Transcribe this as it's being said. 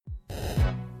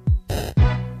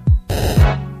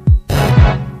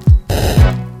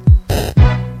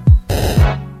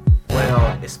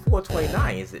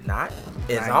4:29, is it not?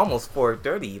 It's Nine. almost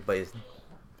 4:30, but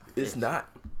it's not.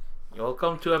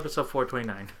 Welcome to episode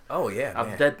 429 Oh yeah, of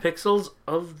man. Dead Pixels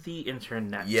of the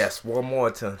Internet. Yes, one more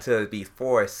to be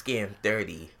 4 skin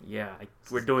 30. Yeah,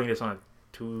 we're doing this on a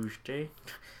Tuesday.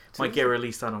 Might get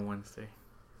released on a Wednesday.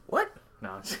 What?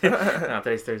 No, no,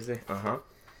 today's Thursday. Uh-huh.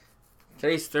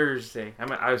 Today's Thursday.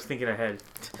 I was thinking ahead.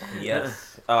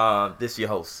 Yes. This is your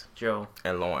host, Joe.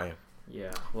 and Lorne.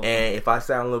 Yeah. And if I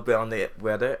sound a little bit on the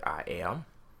weather, I am.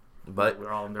 But we're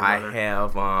all under I weather.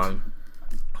 have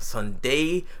some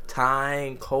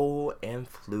daytime cold and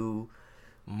flu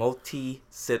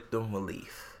multi-symptom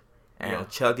relief. And I'm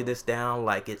chugging this down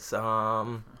like it's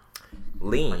lean.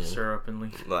 Like syrup and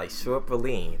lean. Like syrup or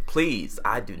lean. Please,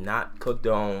 I do not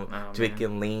condone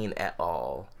drinking lean at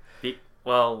all.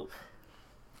 Well,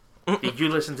 did you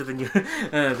listen to the new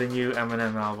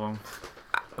Eminem album?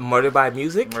 Murdered by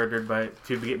Music? Music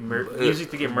to get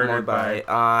murdered by.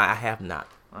 I have not.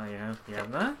 Oh yeah, you have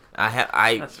not?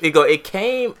 It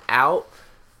came out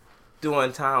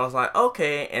during time. I was like,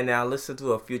 okay, and then I listened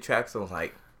to a few tracks. And I was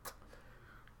like,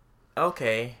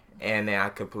 okay, and then I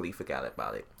completely forgot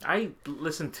about it. I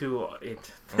listened to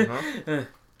it. Mm-hmm.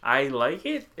 I like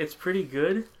it. It's pretty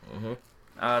good.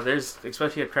 Mm-hmm. There's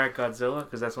especially a track Godzilla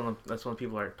because that's one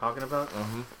people are talking about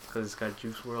because it's got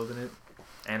Juice WRLD in it,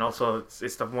 and also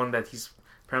it's the one that he's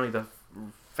apparently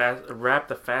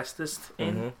the fastest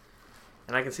in. Mm-hmm.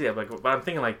 And I can see that, but I'm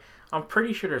thinking I'm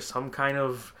pretty sure there's some kind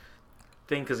of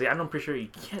thing because I'm pretty sure you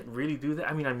can't really do that.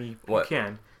 I mean, you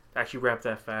can actually rap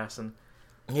that fast, and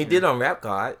he did on Rap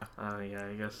God. yeah,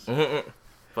 I guess. Mm-hmm.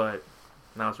 But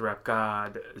now it's Rap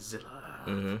Godzilla.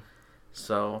 Mm-hmm.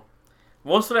 So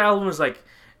most of the album is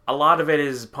a lot of it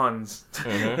is puns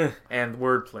and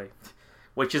wordplay,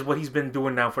 which is what he's been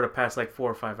doing now for the past 4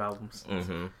 or 5 albums.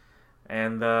 Mm-hmm.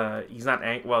 And he's not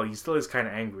he still is kind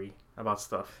of angry about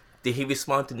stuff. Did he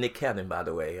respond to Nick Cannon, by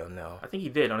the way, or no? I think he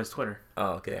did on his Twitter.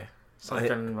 Oh, okay.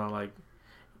 Something about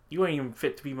you ain't even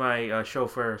fit to be my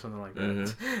chauffeur or something like that.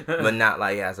 Mm-hmm. But not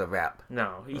as a rap.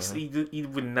 No, he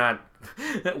would not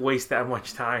waste that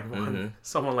much time on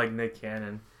someone like Nick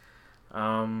Cannon.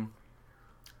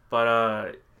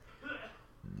 But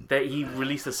that he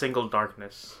released a single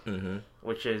Darkness,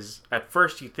 which is at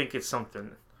first you think it's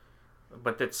something,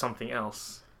 but it's something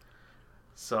else.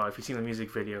 So if you've seen the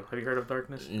music video, have you heard of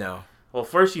Darkness? No. Well,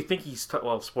 first you think he's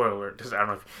spoiler alert. Because I don't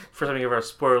know if first time you ever a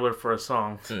spoiler alert for a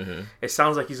song. Mm-hmm. It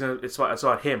sounds like it's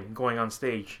about him going on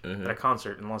stage at a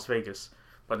concert in Las Vegas,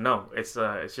 but no, it's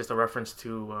just a reference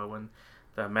to when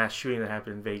the mass shooting that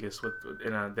happened in Vegas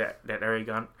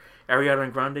that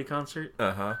Ariana Grande concert.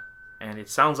 And it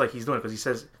sounds like he's doing it because he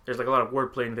says there's a lot of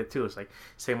wordplay in it too. It's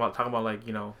talking about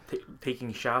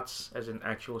taking shots as in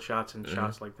actual shots and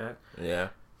shots like that. Yeah.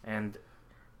 And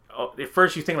at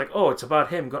first you think it's about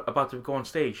him about to go on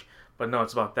stage, but no,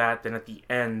 it's about that. Then at the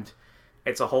end,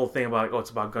 it's a whole thing about it's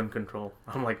about gun control.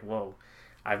 I'm like, whoa,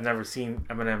 I've never seen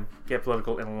Eminem get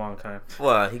political in a long time.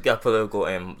 Well, he got political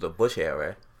in the Bush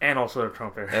era, and also the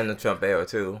Trump era, and the Trump era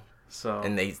too. So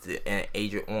and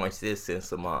Agent Orange did send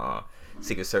some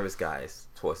Secret Service guys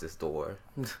towards his door.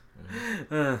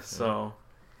 So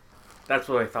that's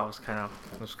what I thought was kind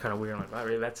of weird. I'm like, wow,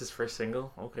 really? That's his first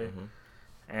single? Okay.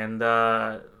 And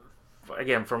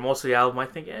again, for most of the album, I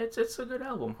think it's a good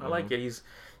album. I like it.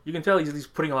 You can tell he's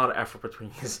putting a lot of effort between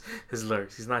his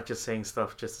lyrics. He's not just saying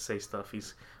stuff just to say stuff.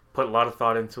 He's put a lot of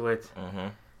thought into it.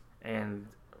 And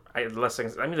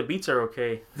the beats are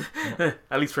okay.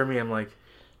 At least for me, I'm like,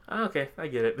 oh, okay, I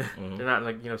get it. They're not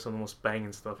some of the most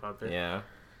banging stuff out there. Yeah.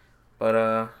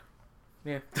 But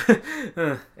yeah,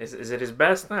 is it his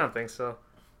best? I don't think so.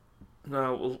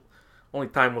 No, only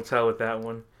time will tell with that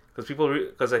one.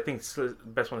 Because I think the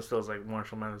best one still is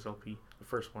Marshall Mathers LP, the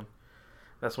first one.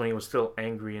 That's when he was still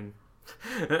angry and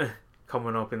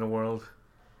coming up in the world.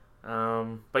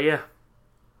 But yeah,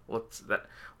 what's that?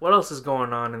 What else is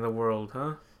going on in the world,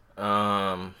 huh?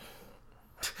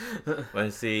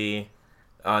 Let's see.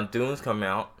 Doom's come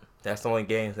out. That's the only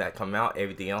games that come out.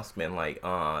 Everything else been delayed.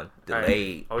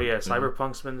 Right. Oh yeah,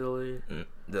 Cyberpunk's been delayed.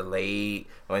 Delayed.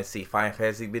 Let's see. Final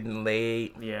Fantasy been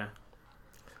delayed. Yeah.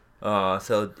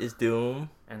 So it's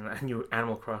Doom and a new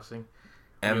Animal Crossing.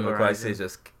 Animal Crossing is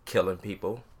just killing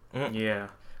people. Yeah,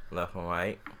 left and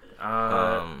right.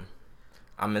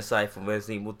 I'm excited for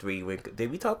Resident Evil 3.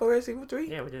 Did we talk about Resident Evil 3?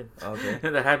 Yeah, we did. Okay.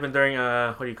 That happened during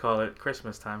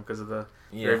Christmas time because of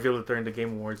they revealed it during the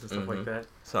Game Awards and stuff like that.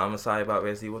 So I'm excited about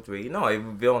Resident Evil 3. No, it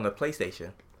revealed on the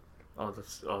PlayStation.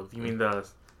 You mean the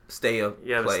State of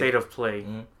Play? The State of Play.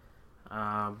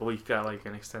 But we've got like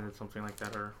an extended something like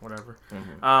that or whatever.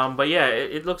 Mm-hmm. But yeah,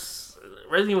 it looks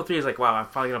Resident Evil 3 is like, wow, I'm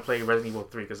finally gonna play Resident Evil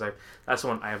 3 because that's the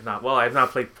one I have not. Well, I have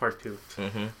not played Part 2.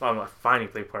 Mm-hmm. Well, I'm gonna finally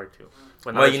play Part 2.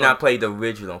 But Well, you not played the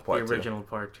original Part 2. The original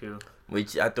Part 2.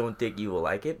 Which I don't think you will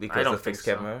like it because I don't of fixed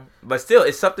think so. camera. But still,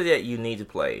 it's something that you need to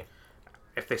play.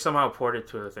 If they somehow port it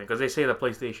to the thing, because they say the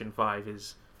PlayStation 5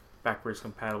 is backwards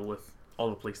compatible with all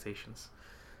the PlayStations.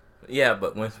 Yeah,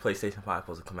 but when's PlayStation 5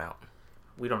 supposed to come out?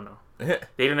 We don't know.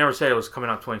 They never said it was coming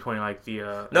out 2020 like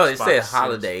the no, Xbox they said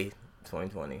holiday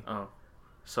 2020. Oh.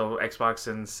 So Xbox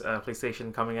and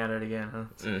PlayStation coming at it again,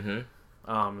 huh? Mm-hmm.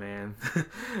 Oh, man.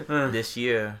 This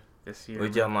year.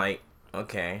 Which I'm like,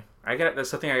 okay.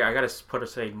 That's the thing. I gotta put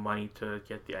aside money to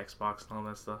get the Xbox and all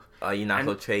that stuff. Are you not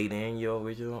gonna trade in your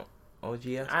original OG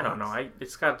Xbox? I don't know.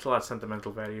 It's got a lot of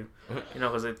sentimental value,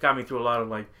 because it got me through a lot of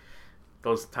like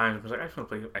those times. I was like, I just want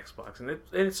to play Xbox, and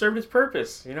it served its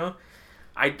purpose.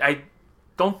 I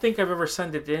don't think I've ever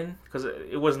sent it in because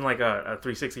it wasn't like a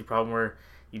 360 problem where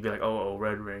you'd be like, oh,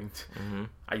 red ringed. Mm-hmm.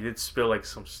 I did spill like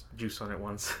some juice on it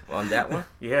once. On that one?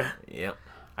 Yeah. Yep.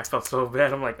 I felt so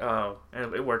bad. I'm like, oh,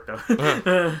 and it worked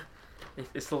though.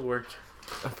 It still worked.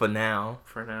 For now.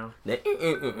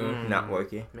 Not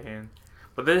working. Man.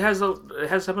 But it has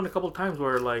happened a couple of times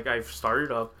where like I've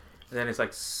started up and then it's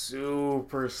like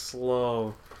super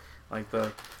slow. Like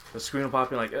the screen will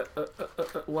pop in like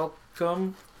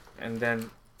welcome, and then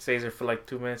stays there for like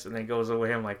 2 minutes and then goes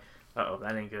away. I'm like, uh-oh,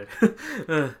 that ain't good.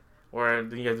 Or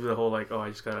then you gotta do the whole like, oh, I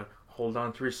just gotta hold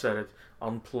on to reset it,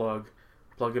 unplug,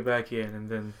 plug it back in, and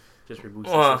then just reboot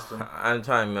the system. I'm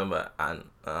trying to remember.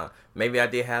 Maybe I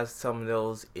did have some of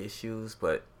those issues,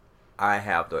 but I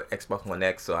have the Xbox One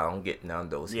X, so I don't get none of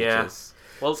those hitches.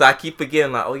 Well, so I keep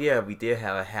forgetting, like, oh yeah, we did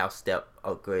have a half-step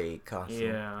upgrade console.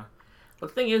 Yeah. But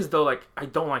the thing is, though, like, I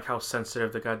don't like how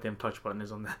sensitive the goddamn touch button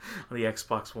is on the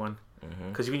Xbox One.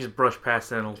 Because you can just brush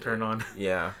past it and it'll turn on.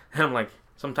 Yeah. And I'm like,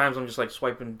 sometimes I'm just like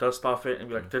swiping dust off it and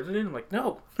be like, I'm like,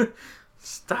 no,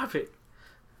 stop it.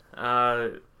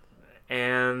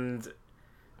 And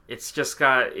it's just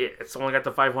it's only got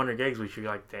the 500 gigs, which you're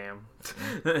like, damn,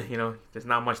 there's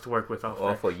not much to work with off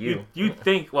there. For you. You'd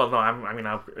think, well, no, I mean,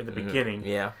 in the beginning.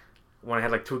 Yeah. When I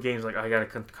had like 2 games, like I gotta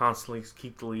constantly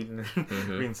keep deleting and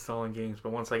reinstalling games.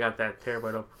 But once I got that 2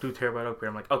 terabyte upgrade,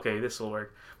 I'm like, okay, this will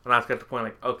work. But now it's got the point,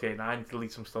 like, okay, now I need to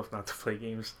delete some stuff not to play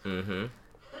games. Mm-hmm.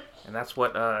 And that's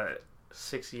what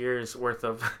 6 years worth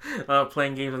of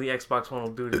playing games on the Xbox One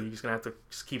will do to you. You're just gonna have to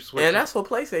just keep switching. And that's what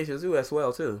PlayStation do as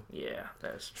well too. Yeah,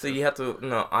 that's true. So you have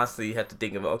to, honestly, you have to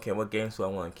think about, okay, what games do I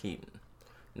want to keep?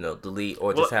 Delete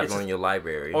or just have it on your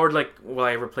library. Or like, will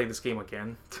I ever play this game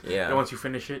again? Yeah. And once you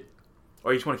finish it.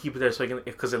 Or you just want to keep it there so you can,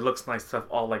 because it looks nice to have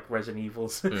all like Resident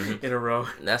Evils in a row.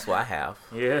 That's what I have.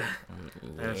 Yeah.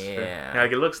 That's true. Yeah,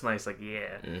 like it looks nice. Like,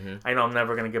 yeah. I know I'm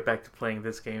never going to get back to playing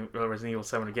this game, Resident Evil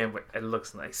 7 again, but it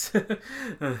looks nice. It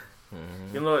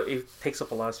takes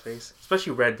up a lot of space.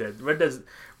 Especially Red Dead. Red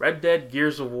Dead,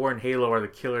 Gears of War, and Halo are the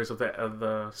killers of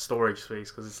the storage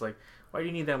space. Because it's like, why do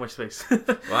you need that much space?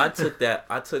 Well, I took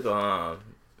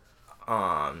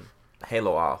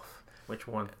Halo off. Which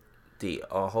one? The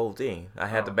whole thing. I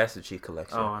had the Master Chief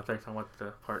Collection. Oh, I thought you were talking about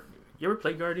the part. You ever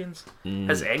played Guardians?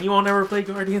 Has anyone ever played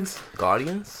Guardians?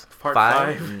 Guardians? Part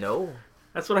 5? No.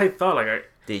 That's what I thought. Like,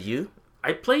 Did you?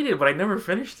 I played it, but I never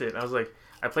finished it. I was like,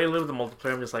 I played a little of the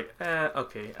multiplayer. I'm just like,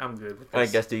 okay, I'm good. I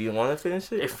guess, do you want to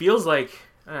finish it? It feels like,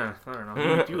 I don't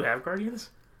know. Do you have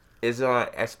Guardians? Is it on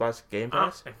Xbox Game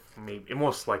Pass? Maybe. It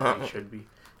most likely should be.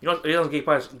 It is on Game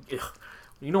Pass.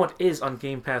 You know what is on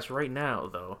Game Pass right now,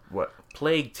 though? What?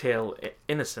 Plague Tale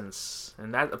Innocence.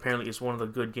 And that apparently is one of the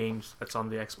good games that's on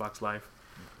the Xbox Live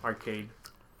Arcade.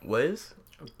 What is?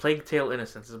 Plague Tale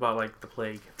Innocence. It's about, like, the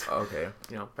plague. Okay.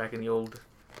 Back in the old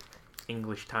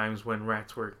English times when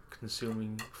rats were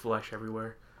consuming flesh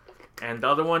everywhere. And the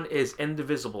other one is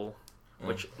Indivisible,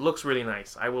 which looks really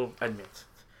nice, I will admit.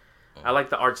 I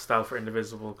like the art style for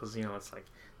Indivisible because, it's like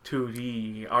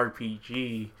 2D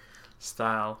RPG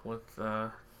style with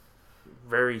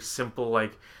very simple,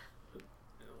 like,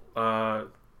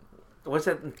 what's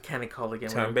that mechanic called again?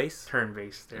 Turn-based?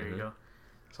 Turn-based, there you go.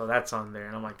 So that's on there,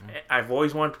 and I'm like, I've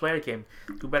always wanted to play that game.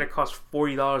 Too bad it costs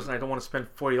 $40, and I don't want to spend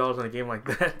 $40 on a game like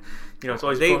that. It's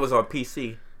always. It was on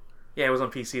PC. Yeah, it was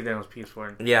on PC. Then it was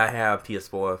PS4. Yeah, I have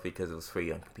PS4 because it was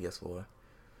free on PS4.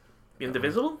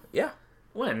 Indivisible? Yeah.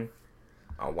 When?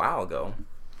 A while ago.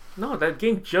 No, that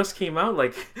game just came out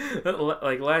like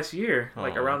last year,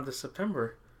 like around this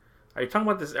September. Are you talking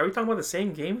about this? Are we talking about the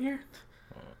same game here?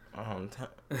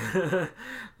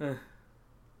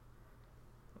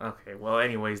 Okay, well,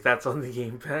 anyways, that's on the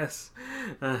Game Pass.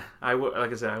 Like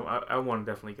I said, I want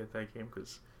to definitely get that game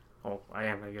because Oh, I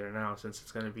am gonna get it now since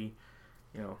it's gonna be,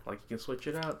 like you can switch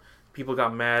it out. People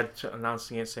got mad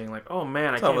announcing it, saying like, "Oh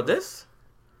man, I can't." About this?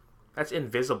 That's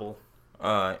Invisible.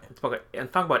 I'm talking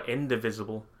about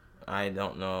Indivisible. I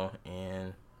don't know.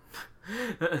 And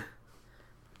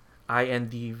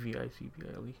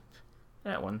Indivisible.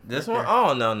 That one. This one? There.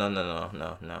 Oh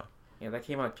no. Yeah, that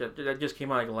came out. That just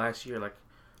came out like last year, like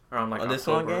around like. Oh, this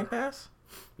one on Game Pass?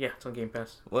 Yeah, it's on Game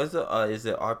Pass. What's it? Is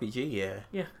it RPG? Yeah.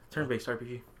 Yeah, turn-based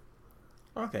RPG.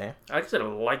 Okay. Like I said, I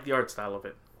like the art style of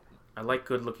it. I like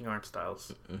good-looking art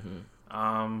styles.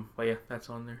 But yeah, that's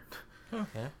on there.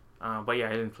 Okay. But yeah,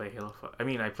 I didn't play Halo 5. I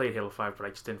mean, I played Halo 5, but I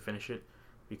just didn't finish it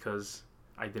because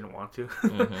I didn't want to.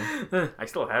 I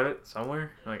still have it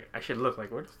somewhere. Like, I should look.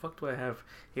 Like, where the fuck do I have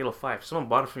Halo 5? Someone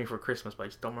bought it for me for Christmas, but I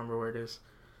just don't remember where it is.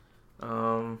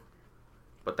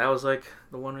 But that was like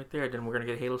the one right there. Then we're gonna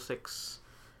get Halo 6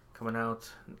 coming out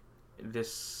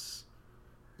this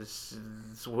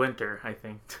winter, I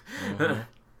think.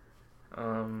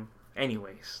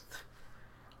 Anyways,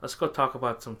 let's go talk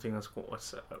about something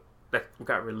that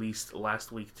got released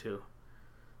last week too,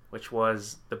 which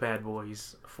was The Bad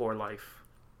Boys for Life.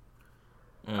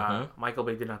 Michael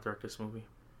Bay did not direct this movie.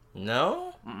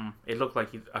 No? It looked like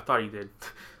I thought he did,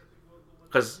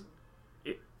 because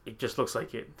it just looks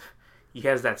like it. He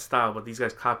has that style, but these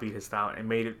guys copied his style and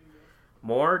made it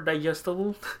more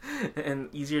digestible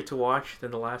and easier to watch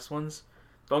than the last ones.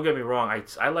 Don't get me wrong,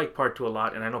 I like Part 2 a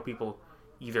lot, and I know people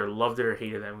either loved it or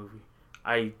hated that movie.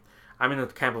 I'm in the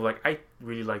camp of like, I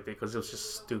really liked it because it was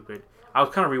just stupid. I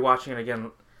was kind of rewatching it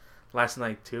again last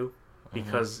night too,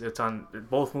 because it's on,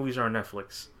 both movies are on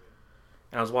Netflix.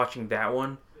 And I was watching that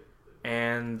one,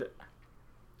 and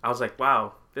I was like,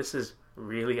 wow, this is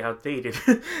really outdated.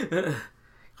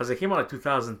 Because it came out in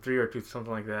 2003 or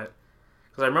something like that.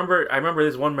 Because I remember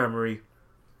this one memory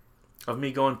of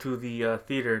me going to the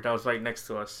theater that was right next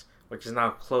to us, which is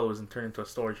now closed and turned into a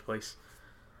storage place.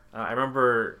 I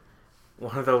remember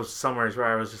one of those summers where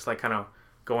I was just like kind of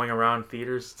going around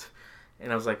theaters,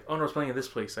 and I was like, oh no, it's playing in this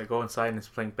place. I go inside and it's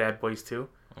playing Bad Boys 2.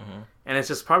 And it's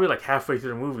just probably like halfway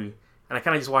through the movie. And I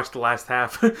kind of just watched the last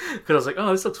half because I was like,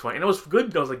 oh, this looks fun. And it was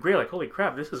good. I was like, great. Like, holy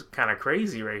crap, this is kind of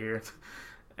crazy right here.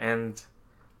 And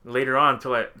later on,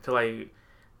 till I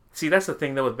see, that's the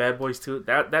thing though with Bad Boys 2.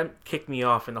 That kicked me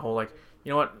off in the whole, like,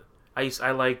 you know what?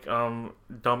 I like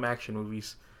dumb action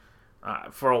movies.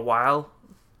 For a while,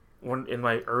 in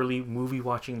my early movie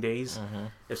watching days,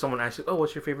 if someone asked you, oh,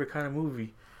 what's your favorite kind of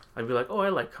movie? I'd be like, oh, I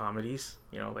like comedies.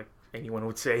 Like anyone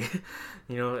would say.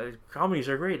 Comedies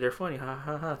are great. They're funny. Ha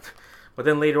ha ha. But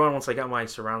then later on, once I got my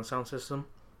surround sound system,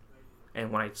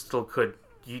 and when I still could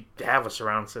have a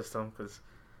surround system, because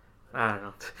I don't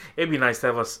know, it'd be nice to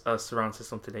have a surround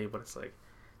system today, but it's like,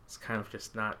 it's kind of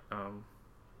just not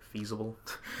feasible.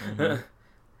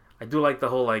 I do like the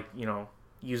whole, like,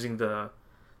 using the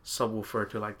subwoofer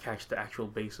to like catch the actual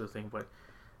bass of the thing, but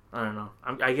I don't know.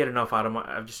 I get enough out of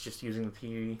I'm just using the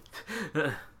TV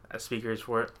as speakers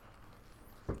for it.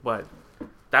 But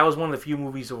that was one of the few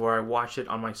movies where I watched it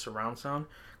on my surround sound,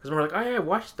 because we're like, oh yeah, I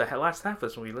watched the last half of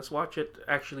this movie. Let's watch it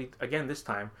actually again this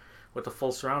time with the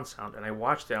full surround sound. And I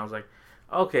watched it. And I was like,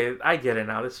 okay, I get it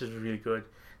now. This is really good.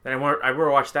 Then I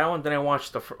watched that one. Then I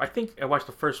watched I think I watched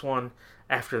the first one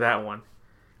after that one,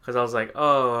 because I was like,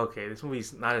 oh, okay, this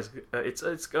movie's not as good. It's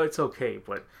okay,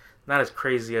 but not as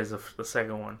crazy as the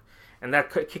second one. And that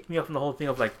kicked me off in the whole thing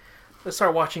of like, let's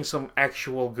start watching some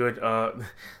actual good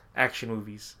action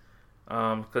movies.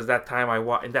 Because that time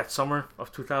in that summer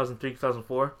of 2003,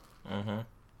 2004,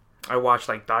 I watched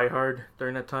like Die Hard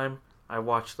during that time. I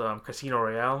watched Casino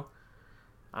Royale.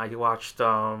 I watched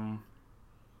a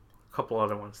couple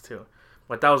other ones too.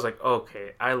 But that was like,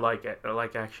 okay, I like it. I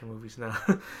like action movies now.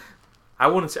 I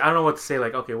don't know what to say.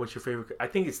 Like, okay, what's your favorite? I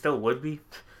think it still would be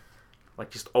like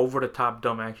just over the top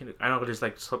dumb action. I know there's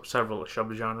like several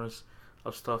subgenres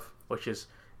of stuff, which is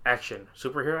action,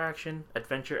 superhero action,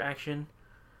 adventure action,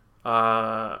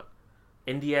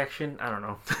 indie action. I don't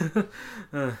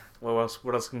know.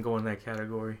 What else can go in that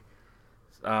category?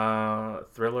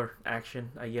 Thriller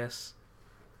action, I guess.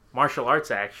 Martial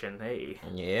arts action. Hey.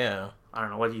 Yeah. I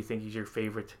don't know. What do you think is your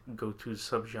favorite go-to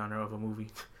subgenre of a movie?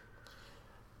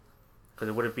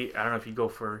 Because would it be? I don't know if you go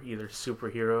for either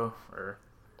superhero or.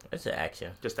 It's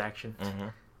action. Just action.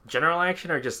 General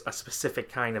action or just a specific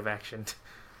kind of action.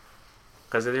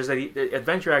 Because there's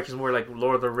adventure action is more like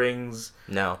Lord of the Rings.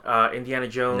 No. Indiana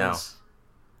Jones. No.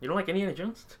 You don't like Indiana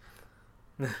Jones?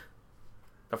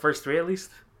 The first three, at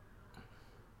least.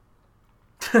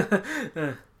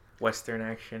 Western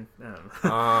action.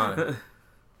 I don't know.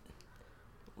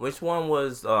 Which one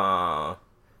was?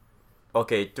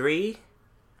 Okay, 3.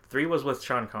 3 was with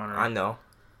Sean Connery. I know.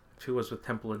 2 was with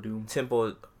Temple of Doom.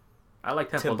 I like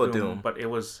Temple of Doom, but it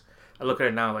was. I look at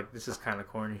it now like this is kind of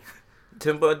corny.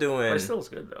 Temple of Doom, but it still is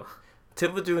good though.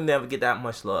 Temple of Doom never get that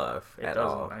much love at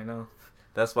all. I know.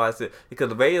 That's why I said because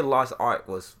the Raiders of the Lost Ark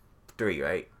was 3,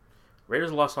 right? Raiders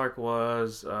of the Lost Ark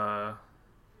was, I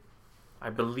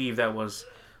believe that was.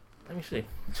 Let me see.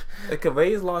 Because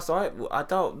Raiders of the Lost Ark, I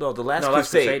thought the Last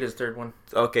Crusade is third one.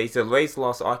 Okay, so Raiders of the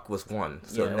Lost Ark was 1.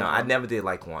 So no, I never did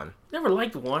like 1. Never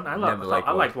liked 1. I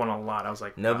liked 1 a lot. I was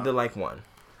like, never did like 1.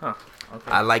 Huh.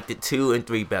 Okay. I liked it 2 and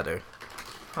 3 better.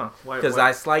 Huh. Because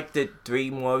I liked it 3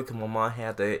 more because my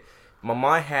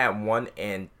mom had 1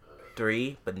 and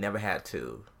 3, but never had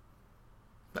 2.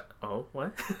 Oh,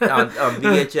 what?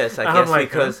 VHS, I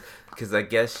guess, because I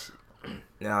guess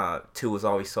 2 was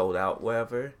always sold out,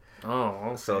 whatever. Oh,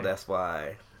 okay. So that's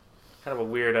why. Kind of a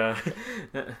weird,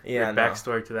 weird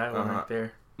backstory to that one right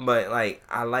there. But I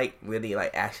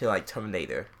actually like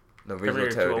Terminator, the original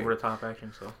Terminator 2 over the top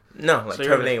action. So no,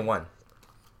 Terminator 1.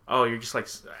 Oh, you're just like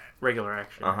regular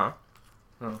action. Oh,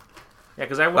 yeah,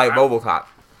 because I like RoboCop.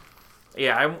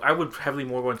 Yeah, I would heavily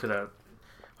more go into the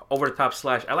over the top /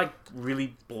 I like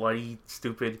really bloody,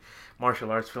 stupid martial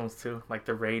arts films too, like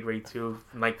the Raid 2,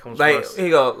 Night Comes for Us. Here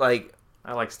you go,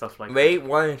 I like stuff like Raid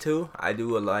 1 and 2. I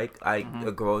do like. I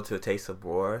grow to a taste of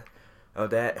war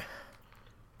of that.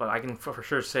 But I can for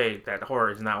sure say that horror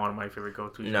is not one of my favorite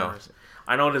go-to genres. No.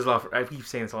 I know it is a lot. I keep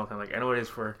saying this all the time. Like I know it is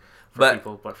for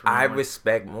people, but for me, I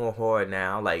respect more horror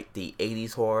now, like the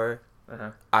 80s horror.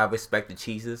 I respect the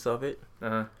cheeses of it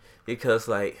because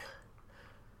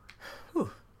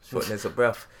shortness of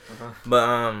breath.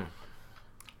 But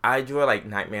I enjoy like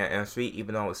Nightmare on Elm Street,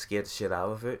 even though I was scared the shit out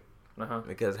of it.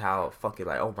 Because how fucking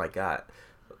oh my god,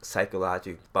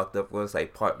 psychologically fucked up was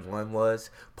part 1 was.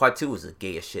 Part 2 was the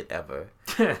gayest shit ever,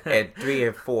 and 3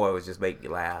 and 4 was just make me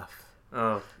laugh.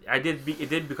 Oh, it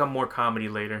did become more comedy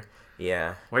later.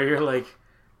 Yeah, where you're like,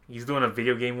 he's doing a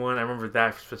video game one. I remember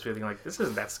that specifically. Like, this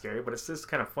isn't that scary, but it's just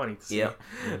kind of funny to see. Yeah,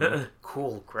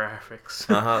 cool graphics.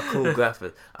 Cool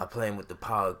graphics. I'm playing with the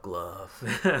power glove.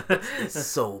 It's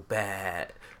so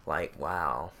bad. Like,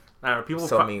 wow. People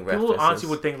honestly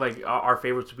would think like our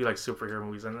favorites would be like superhero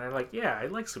movies, and they're like, yeah, I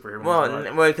like superhero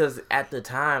movies. Well, because at the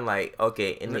time,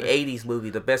 in the 80s movie,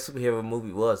 the best superhero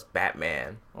movie was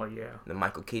Batman. Oh yeah, the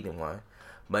Michael Keaton one,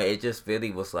 but it just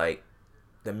really was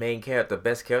the main character, the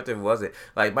best character wasn't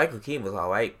Michael Keaton was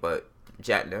alright, but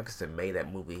Jack Nicholson made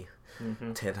that movie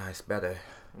 10 times better.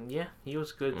 Yeah, he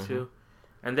was good too,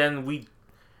 and then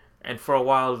for a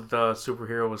while the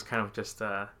superhero was kind of just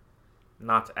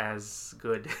not as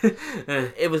good.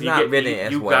 It was not written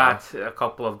as well. You got a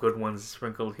couple of good ones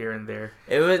sprinkled here and there.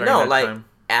 It was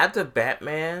after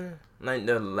Batman,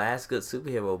 the last good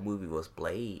superhero movie was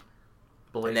Blade.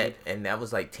 And that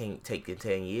was taking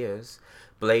 10 years.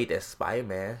 Blade as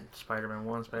Spider-Man. Spider-Man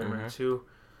 1, Spider-Man 2.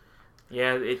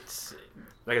 Yeah, it's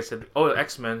like I said. Oh,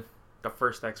 X-Men. The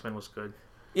first X-Men was good.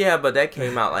 Yeah, but that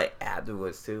came out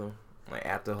afterwards too.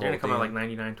 After the whole thing. Didn't it come out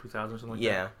 99, 2000 or something like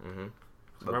that? Yeah.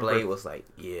 But Blade was oh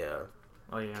yeah,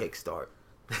 kickstart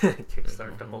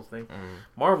the whole thing.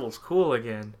 Marvel's cool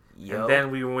again. And then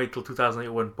we wait till 2008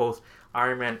 when both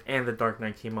Iron Man and The Dark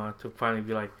Knight came out to finally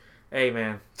be like, hey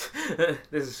man,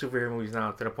 this is superhero movies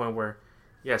now, to the point where,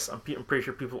 yes, I'm pretty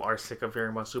sure people are sick of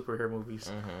hearing about superhero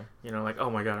movies. Oh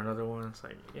my god, another one. It's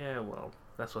like, yeah, well,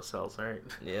 that's what sells, right?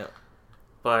 Yeah.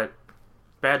 But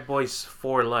Bad Boys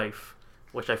for Life,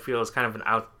 which I feel is kind of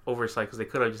an oversight because they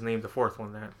could have just named the fourth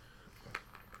one that.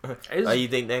 You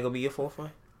think they're gonna be a fourth one?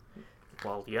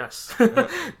 Well, yes.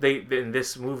 They in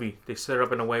this movie they set it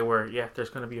up in a way where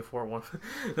there's gonna be a fourth one.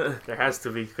 There has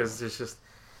to be, because it's just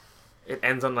it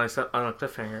ends on a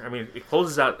cliffhanger. I mean, it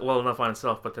closes out well enough on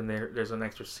itself, but then there's an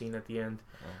extra scene at the end,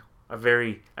 a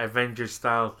very Avengers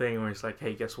style thing where it's like,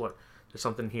 hey, guess what? There's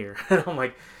something here. And I'm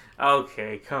like,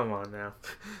 okay, come on now,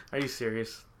 are you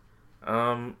serious?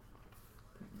 I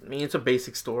mean, it's a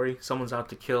basic story. Someone's out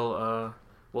to kill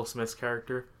Will Smith's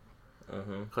character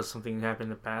because something happened in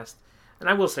the past. And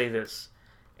I will say this,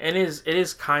 it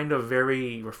is kind of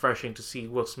very refreshing to see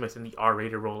Will Smith in the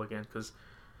R-rated role again, because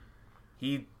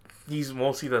he's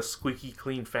mostly the squeaky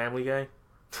clean family guy.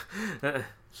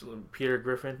 Peter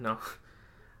Griffin, no.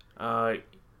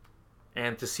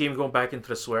 And to see him go back into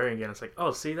the swearing again, it's like,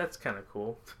 oh, see, that's kind of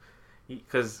cool.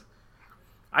 Because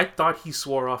I thought he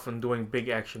swore off on doing big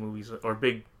action movies or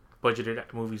big budgeted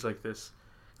movies like this.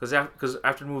 Because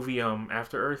after the movie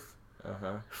After Earth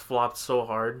flopped so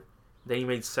hard, then he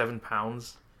made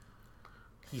 £7.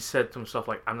 He said to himself,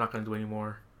 like, I'm not going to do any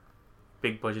more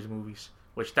big budget movies,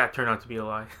 which that turned out to be a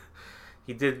lie.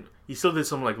 He still did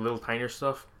some little tinier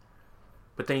stuff,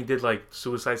 But then he did like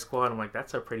Suicide Squad. I'm like,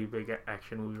 that's a pretty big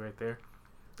action movie right there.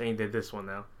 Then he did this one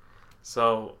now.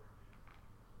 So,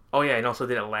 oh yeah, and also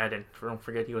did Aladdin. Don't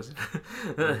forget he was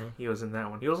in he was in that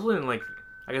one. He was in like,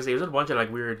 I guess he was in a bunch of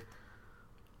like weird,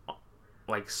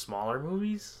 like smaller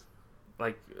movies,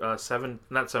 like not 7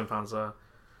 Pounds.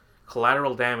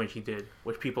 Collateral Damage he did,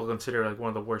 which people consider like one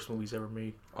of the worst movies ever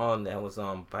made. Oh, that was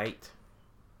Bite.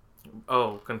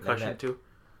 Oh, Concussion too.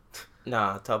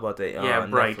 Nah, talk about the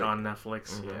Bright Netflix. On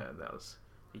Netflix. Mm-hmm. Yeah, that was.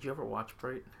 Did you ever watch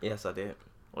Bright? Yes, I did.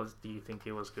 Do you think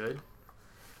it was good?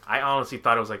 I honestly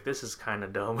thought it was like, this is kind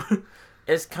of dumb.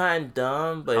 It's kind of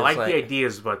dumb, but I like the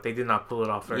ideas, but they did not pull it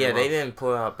off very well. Yeah, they didn't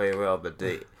pull it off very well, but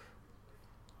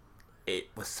it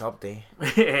was something.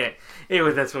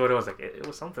 That's what it was like. It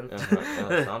was something. It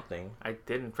was something. I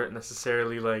didn't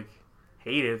necessarily like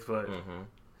hate it, but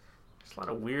there's a lot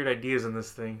of weird ideas in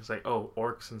this thing. It's like, oh,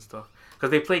 orcs and stuff, because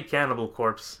they played Cannibal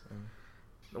Corpse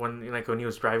when he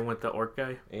was driving with the orc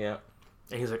guy. Yeah,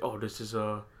 and he's like, oh, this is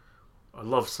a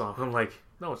love song. I'm like,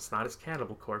 no, it's not. It's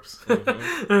Cannibal Corpse.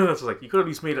 It's like, you could have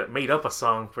at least made up a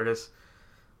song for this.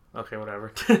 Okay,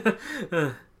 whatever.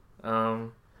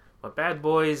 But Bad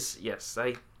Boys, yes,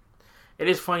 it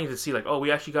is funny to see, like, oh,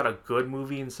 we actually got a good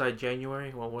movie inside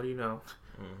January. Well, what do you know?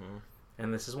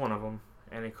 And this is one of them,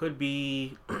 and it could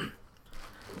be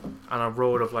on a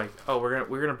road of like, oh, we're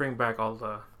gonna bring back all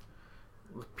the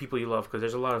people you love, because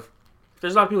there's a lot of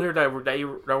people here that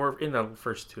were in the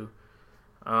first two.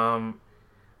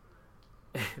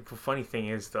 The funny thing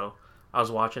is, though, I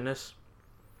was watching this,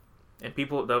 and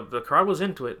people, the crowd was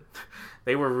into it.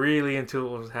 They were really into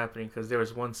what was happening, because there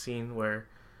was one scene where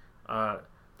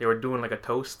they were doing like a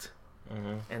toast,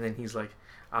 and then he's like,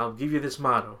 I'll give you this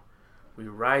motto: we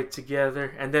ride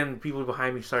together. And then people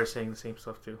behind me started saying the same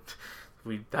stuff too.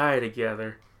 We die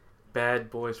together, bad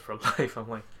boys for life. I'm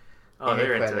like, oh,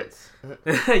 they're into it.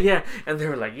 Yeah, and they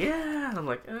were like, yeah. And I'm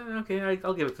like, okay,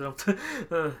 I'll give it to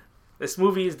them. This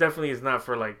movie is not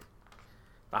for like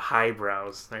the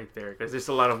highbrows right there, because there's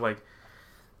a lot of like,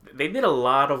 they did a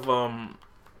lot of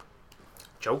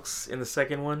jokes in the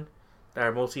second one that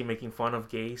are mostly making fun of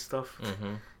gay stuff.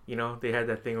 You know, they had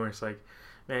that thing where it's like,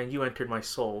 man, you entered my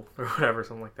soul, or whatever,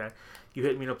 something like that. You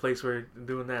hit me in a place where you're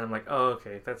doing that. I'm like, oh,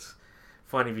 okay, that's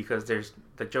funny, because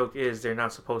the joke is they're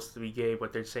not supposed to be gay,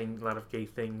 but they're saying a lot of gay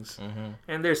things,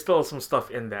 and there's still some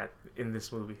stuff in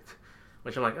this movie,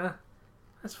 which I'm like,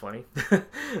 that's funny.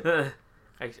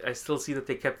 I still see that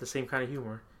they kept the same kind of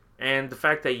humor, and the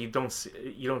fact that you don't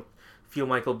feel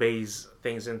Michael Bay's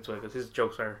things into it, because his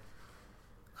jokes are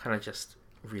kind of just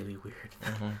really weird.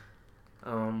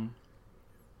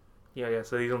 Yeah.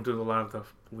 So they don't do a lot of the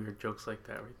weird jokes like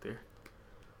that right there.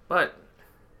 But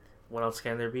what else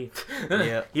can there be?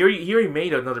 Yeah. He already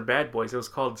made another Bad Boys. It was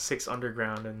called 6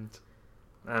 Underground, and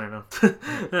I don't know.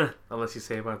 The less you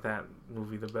say about that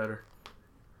movie, the better.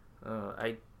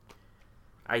 I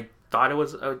thought it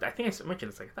was. I think I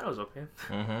mentioned it's like, I thought it was okay.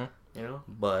 You know,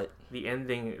 but the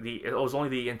ending, it was only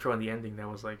the intro and the ending that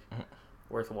was like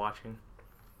worth watching.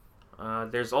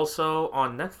 There's also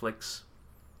on Netflix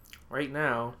right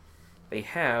now. They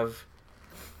have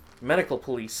Medical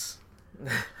Police.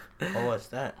 Oh, what's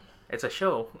that? It's a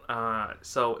show.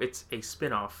 So it's a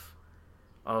spin-off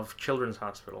of Children's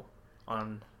Hospital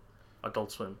on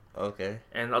Adult Swim. Okay.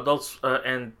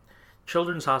 And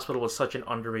Children's Hospital was such an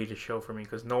underrated show for me,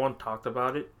 because no one talked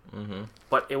about it.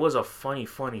 But it was a funny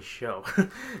show,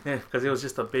 because it was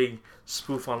just a big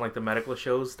spoof on like the medical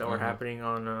shows that were happening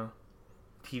on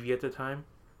TV at the time,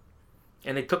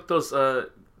 and they took those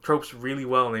tropes really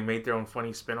well, and they made their own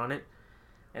funny spin on it.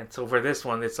 And so for this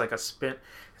one, it's like it's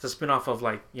a spin-off of,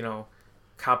 like, you know,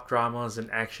 cop dramas and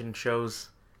action shows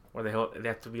where they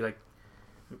have to be like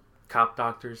cop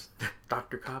doctors,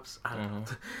 doctor cops. I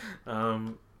don't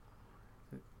know.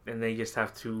 And they just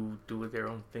have to do their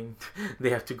own thing.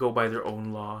 They have to go by their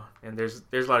own law. And there's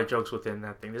a lot of jokes within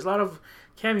that thing. There's a lot of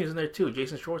cameos in there too.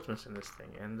 Jason Schwartzman's in this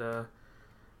thing, and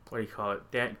what do you call it?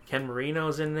 Ken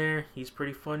Marino's in there. He's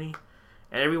pretty funny.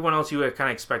 And everyone else you had kind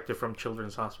of expected from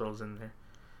Children's Hospital's in there.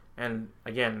 And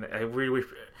again, I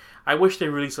wish they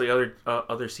released the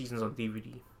other seasons on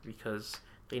DVD, because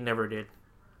they never did,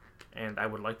 and I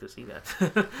would like to see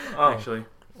that. Actually,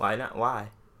 why not?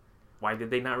 Why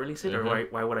did they not release it, or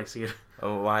why would I see it?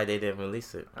 Or why they didn't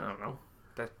release it? I don't know.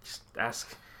 Just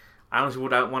ask. I honestly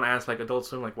would want to ask, like, Adult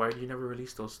Swim, like, why did you never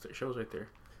release those shows right there?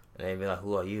 And they'd be like,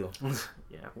 who are you?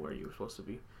 Yeah, who are you supposed to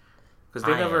be? Because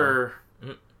they never.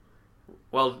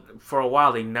 Well, for a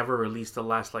while, they never released the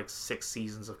last, like, 6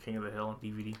 seasons of King of the Hill on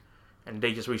DVD. And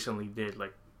they just recently did,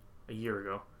 like, a year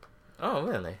ago. Oh,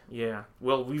 really? Yeah.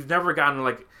 Well, we've never gotten,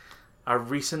 like, a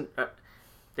recent...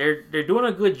 they're doing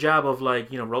a good job of like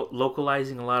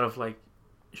localizing a lot of like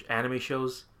anime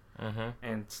shows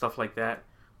and stuff like that,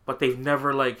 but they've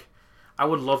never like. I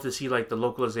would love to see like the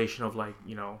localization of like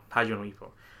Hajime no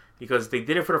Ippo, because they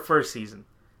did it for the first season,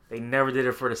 they never did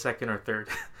it for the second or third,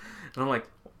 and I'm like,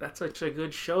 that's such a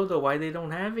good show though. Why they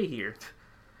don't have it here?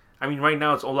 I mean, right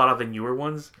now it's a lot of the newer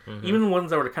ones, even the ones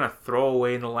that were kind of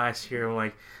throwaway in the last year. I'm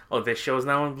like, oh, this show's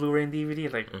now on Blu-ray and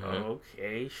DVD. Like,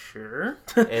 okay, sure.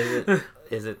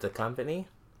 Is it the company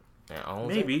that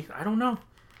owns Maybe. I don't know.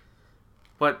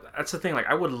 But that's the thing. Like,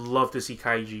 I would love to see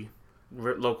Kaiji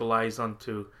localized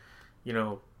onto,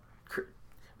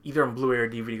 either on Blu-ray or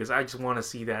DVD, because I just want to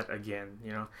see that again.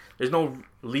 There's no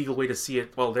legal way to see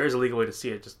it. Well, there is a legal way to see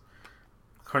it, just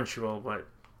Crunchyroll, but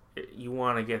you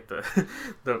want to get the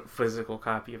the physical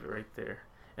copy of it right there.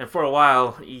 And for a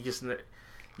while, you can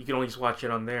only just watch it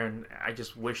on there. And I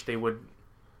just wish they would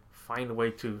find a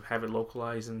way to have it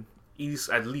localized and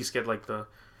at least get like the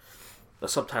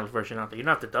subtitle version out there. You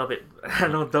don't have to dub it. I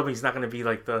know dubbing's not going to be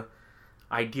like the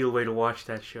ideal way to watch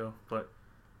that show, but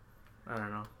I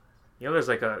don't know. There's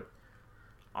like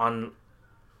on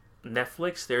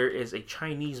Netflix there is a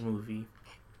Chinese movie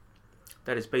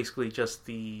that is basically just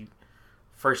the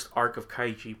first arc of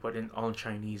Kaiji, but all in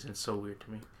Chinese, and it's so weird to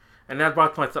me. And that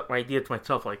brought my idea to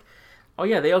myself, like, oh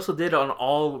yeah, they also did an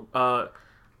all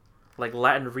like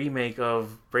Latin remake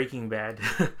of Breaking Bad.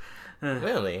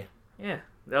 Really? Yeah,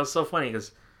 that was so funny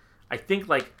because I think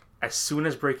like as soon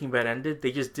as Breaking Bad ended,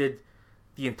 they just did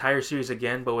the entire series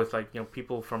again, but with like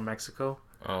people from Mexico.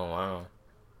 Oh wow!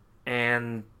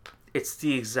 And it's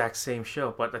the exact same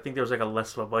show, but I think there was like a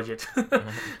less of a budget.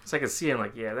 So I could see it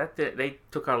like, yeah, they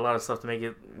took out a lot of stuff to make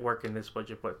it work in this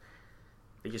budget, but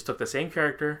they just took the same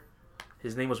character.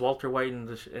 His name was Walter White in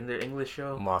the English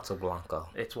show. Walter Blanco.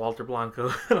 It's Walter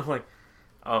Blanco. And I'm like,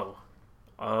 oh,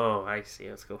 I see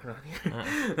what's going on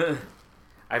here.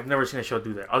 I've never seen a show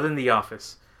do that, other than The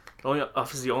Office. The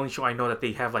Office is the only show I know that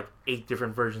they have like 8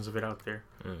 different versions of it out there.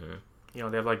 They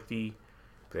have like the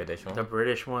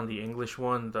British one, the English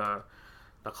one, the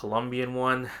Colombian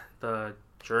one, the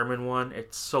German one.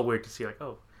 It's so weird to see, like,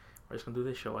 oh, we're just gonna do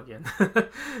this show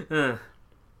again.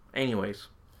 Anyways,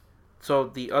 so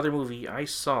the other movie I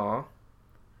saw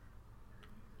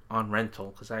on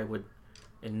rental, because I would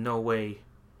in no way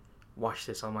watch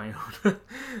this on my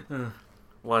own,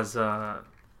 was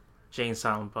Jane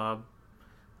Silent Bob,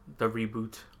 the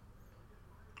reboot.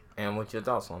 And what's your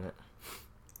thoughts on it?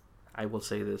 I will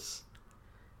say this.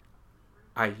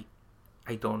 I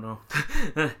don't know.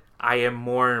 I am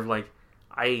more like,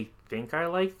 I think I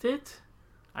liked it.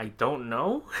 I don't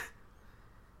know.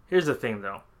 Here's the thing,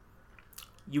 though.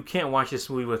 You can't watch this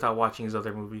movie without watching his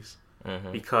other movies.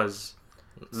 Because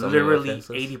literally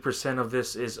 80% of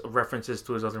this is references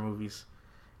to his other movies.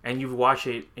 And you watch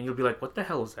it, and you'll be like, what the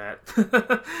hell is that?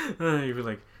 You'll be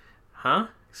like, huh?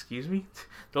 Excuse me?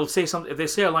 They'll say something. If they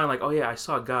say a line like, oh yeah, I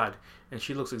saw God, and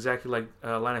she looks exactly like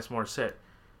Alanis Morissette,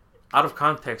 out of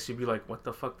context, you'd be like, what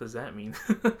the fuck does that mean?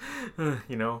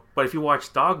 But if you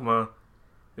watch Dogma,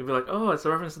 you'd be like, oh, it's a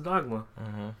reference to Dogma.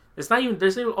 It's not even.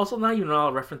 There's also not even a lot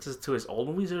of references to his old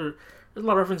movies. There's a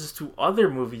lot of references to other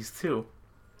movies too.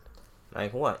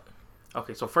 Like what?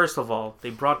 Okay, so first of all, they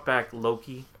brought back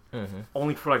Loki,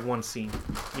 only for like one scene.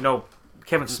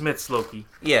 Kevin Smith's Loki.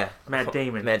 Yeah. Matt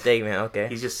Damon. Okay.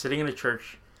 He's just sitting in a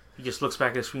church. He just looks back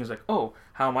at the screen. He's like, "Oh,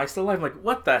 how am I still alive?" I'm like,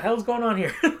 what the hell's going on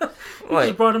here?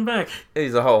 Just brought him back.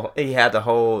 He had the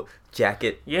whole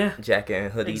jacket. Yeah. Jacket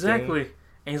and hoodie. Exactly. Thing.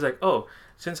 And he's like, "Oh,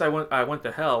 since I went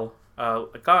to hell, a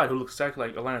god who looks exactly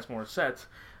like Alanis Morissette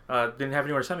didn't have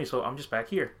anywhere to send me, so I'm just back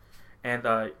here, and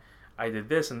I did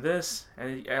this and this,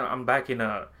 and I'm back in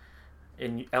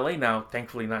LA now,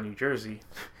 thankfully not New Jersey."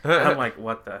 And I'm like,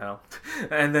 what the hell?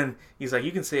 And then he's like,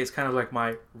 you can say it's kind of like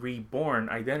my reborn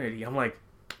identity. I'm like,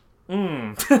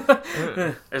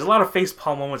 There's a lot of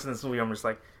facepalm moments in this movie. I'm just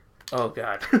like, oh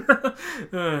god.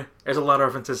 There's a lot of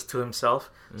references to himself.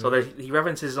 So that he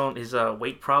references his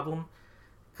weight problem,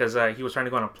 because he was trying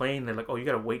to go on a plane. They're like, oh, you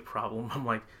got a weight problem. I'm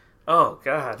like, oh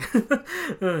god.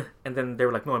 And then they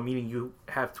were like, no, I'm meaning you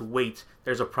have to wait.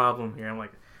 There's a problem here. I'm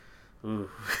like, ooh.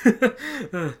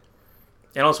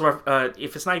 And also,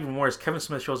 if it's not even worse, Kevin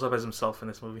Smith shows up as himself in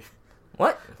this movie.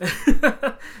 What?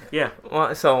 Yeah.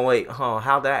 Well, so wait,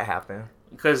 how'd that happen?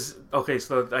 Because, okay,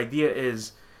 so the idea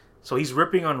is, so he's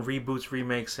ripping on reboots,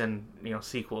 remakes, and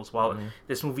sequels, while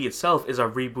this movie itself is a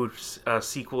reboot,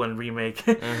 sequel, and remake.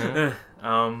 That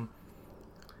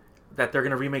they're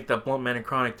gonna remake the Blunt Man and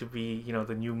Chronic to be,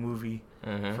 the new movie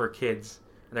for kids,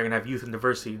 and they're gonna have youth and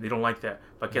diversity. They don't like that.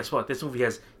 But guess what? This movie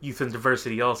has youth and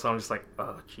diversity also. I'm just like,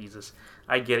 oh Jesus,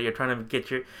 I get it. You're trying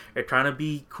to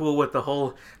be cool with the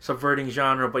whole subverting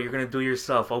genre, but you're gonna do it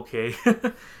yourself, okay?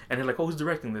 And they're like, oh, who's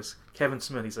directing this? Kevin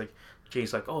Smith. He's like,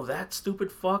 Jay's like, oh, that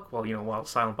stupid fuck. Well, while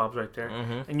Silent Bob's right there,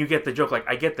 and you get the joke. Like,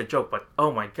 I get the joke, but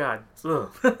oh my god,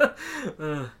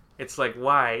 it's like,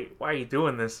 why are you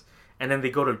doing this? And then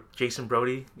they go to Jason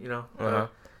Brody,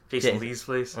 Jason Lee's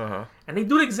place. And they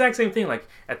do the exact same thing. Like,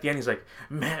 at the end, he's like,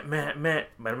 Matt.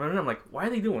 I'm like, why are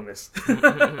they doing this?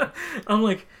 I'm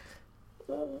like,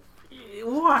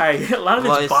 why? A lot of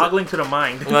it's boggling to the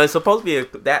mind. Well, it's supposed to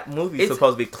be that movie.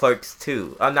 Supposed to be Clerks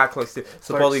 2. Not Clerks 2.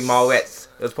 Supposed to be Mallrats.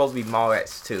 It's supposed to be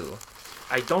Mallrats 2.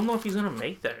 I don't know if he's gonna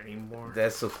make that anymore.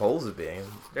 That's supposed to be.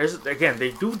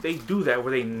 They do that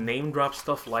where they name drop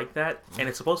stuff like that, and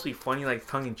it's supposed to be funny, like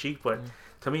tongue in cheek. But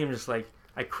to me, I'm just like,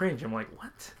 I cringe. I'm like,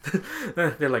 what?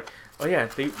 They're like, oh yeah,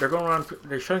 they're going around.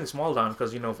 They're shutting the mall down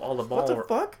because of all the ball. What the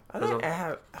fuck? I didn't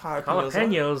have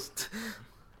jalapenos.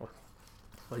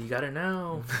 Well, you got it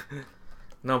now.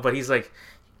 No, but he's like,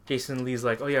 Jason Lee's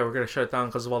like, oh yeah, we're gonna shut it down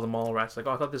because of all the mall rats. Like,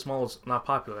 oh, I thought this mall was not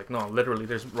popular. Like, no, literally,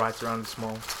 there's rats around this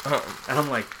mall. And I'm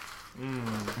like,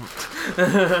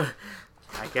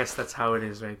 I guess that's how it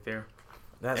is right there.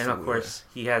 And of course,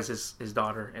 he has his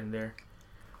daughter in there,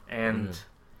 and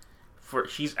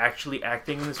she's actually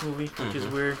acting in this movie, which is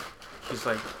weird. She's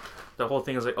like, the whole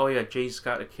thing is like, oh yeah, Jay's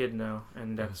got a kid now,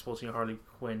 and that's supposed to be Harley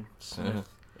Quinn Smith.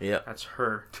 Yeah, that's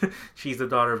her. She's the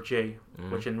daughter of Jay,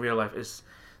 which in real life is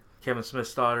Kevin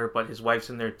Smith's daughter, but his wife's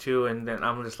in there too. And then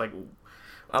I'm just like,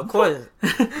 of course,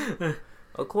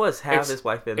 have his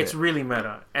wife in there. It's really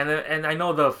meta, and I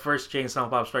know the first Jay and Silent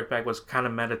Bob Strike Back was kind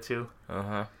of meta too.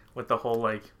 With the whole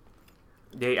like,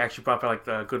 they actually brought back like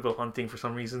the Good Will Hunting for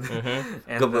some reason.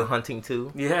 And Good Will Hunting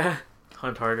too. Yeah,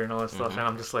 Hunt Harder and all that stuff, and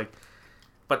I'm just like,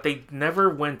 but they never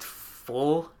went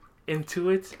full into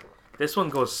it. This one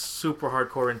goes super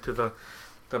hardcore into the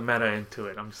meta into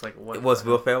it. I'm just like, what? Was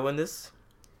Will Ferrell in this?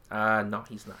 No,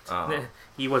 he's not. Oh.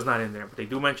 He was not in there. But they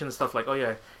do mention stuff like, oh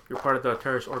yeah, you're part of the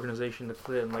terrorist organization, the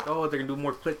Clit. And like, oh, they're gonna do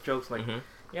more Clit jokes. Like,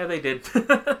 yeah, they did.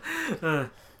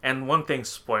 And one thing,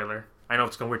 spoiler. I know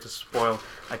it's gonna be weird to spoil.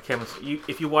 Like Kevin,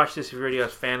 if you watch this, if you're already a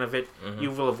fan of it, you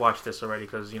will have watched this already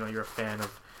because you're a fan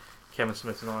of Kevin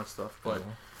Smith and all that stuff. But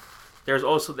there's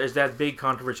that big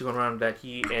controversy going around that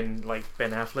he and like Ben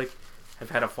Affleck have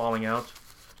had a falling out,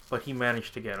 but he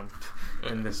managed to get him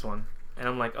in this one, and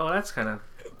I'm like, oh, that's kind of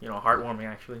heartwarming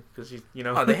actually, because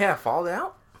Oh, they have fallen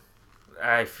out.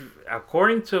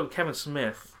 According to Kevin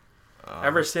Smith,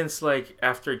 ever since like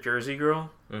after Jersey Girl,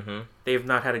 they've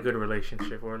not had a good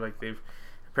relationship, or like they've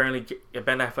apparently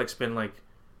Ben Affleck's been like,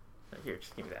 here,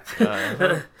 just give me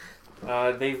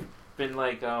that. They've been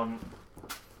like,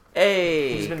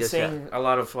 hey, he's been saying a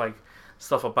lot of like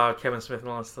stuff about Kevin Smith and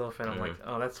all that stuff, and I'm like,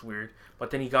 oh, that's weird. But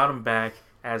then he got him back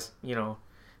as,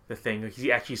 the thing.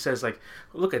 He actually says like,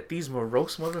 look at these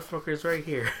morose motherfuckers right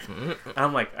here. And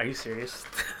I'm like, are you serious?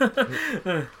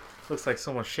 Looks like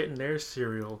someone shit in their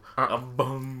cereal. A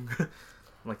bung. I'm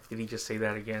like, did he just say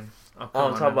that again? I'm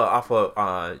talking about off of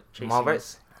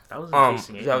Mallrats. That was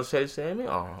Chasing Amy. That was Chasing Amy?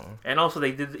 Oh. And also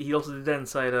he also did that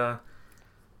inside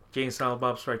Jay and Silent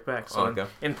Bob Strike Back. So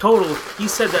in total, he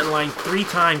said that line 3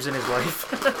 times in his life.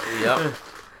 Yep.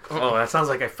 Oh, that sounds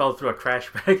like I fell through a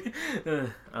crash bag.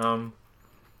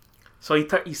 So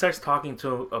he starts talking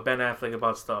to Ben Affleck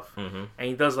about stuff, and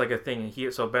he does like a thing.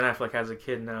 So Ben Affleck has a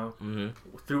kid now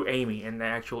through Amy, and the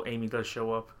actual Amy does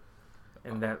show up.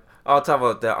 And that. I'll talk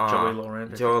about the Joey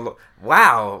Lorne.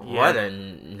 Wow, yeah. What a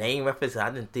name reference I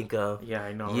didn't think of. Yeah,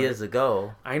 I know. Years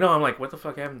ago. I know. I'm like, what the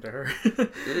fuck happened to her?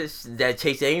 That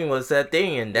Chase Amy was that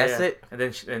thing, and that's it. And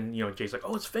then Jay's like,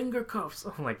 oh, it's finger cuffs.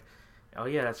 I'm like, oh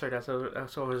yeah, that's right. That's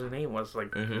what his name was.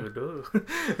 Like,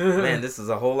 man, this is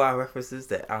a whole lot of references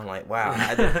that I'm like, wow,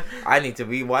 I need to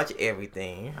rewatch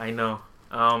everything. I know.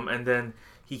 And then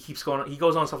he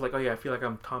goes on stuff like, oh yeah, I feel like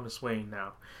I'm Thomas Wayne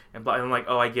now. And I'm like,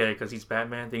 oh, I get it, because he's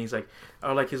Batman. Then he's like,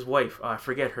 oh, like his wife, I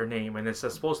forget her name. And it's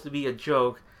supposed to be a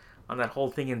joke on that whole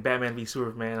thing in Batman v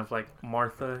Superman of like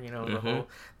Martha,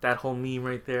 that whole meme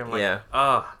right there. I'm like,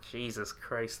 oh, Jesus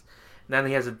Christ. And then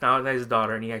he has his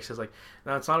daughter, and he actually says like,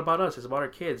 no, it's not about us, it's about our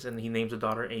kids. And he names the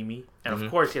daughter Amy. And of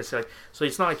course he has to say like, so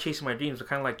it's not like chasing my dreams, but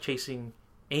kind of like chasing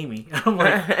Amy. And I'm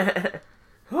like,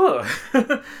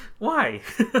 why?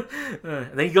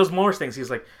 And then he goes more things. He's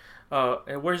like,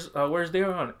 where's they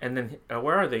on? And then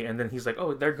where are they? And then he's like,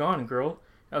 oh, they're gone, girl.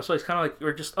 So it's kind of like,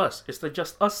 we're just us. It's the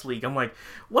Just Us League. I'm like,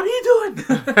 what are you doing?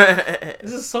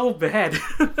 This is so bad.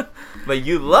 But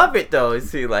you love it, though. It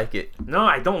seems like it. No,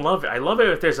 I don't love it. I love it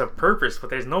if there's a purpose, but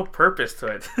there's no purpose to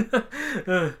it.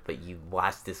 But you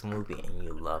watched this movie and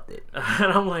you loved it.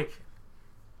 And I'm like,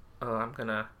 oh, I'm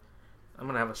gonna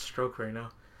have a stroke right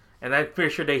now. And I'm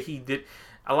pretty sure that he did.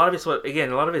 A lot of it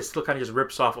still kind of just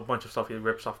rips off a bunch of stuff. He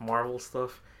rips off Marvel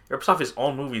stuff. He rips off his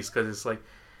own movies because it's like,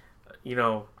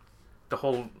 the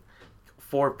whole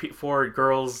four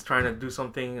girls trying to do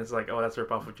something. It's like, oh, that's a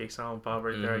rip off of Jake Silent Bob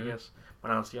right there, I guess.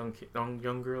 When I was young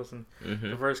girls and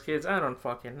diverse kids, I don't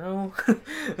fucking know.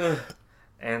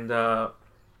 And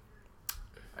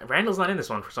Randall's not in this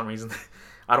one for some reason.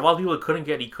 Out of all the people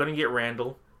he couldn't get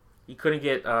Randall. He couldn't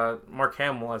get Mark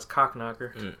Hamill as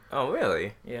Cockknocker. Oh,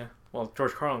 really? Yeah. Well,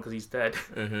 George Carlin because he's dead.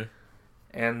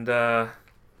 And I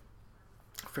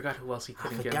forgot who else he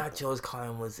couldn't get. I forgot George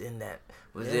Carlin was in that.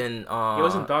 He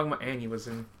was in Dogma and he was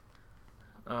in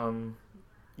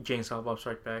Jane Silent Bob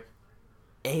Strike Back.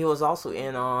 And he was also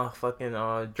in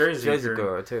Jersey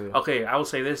Girl too. Okay, I will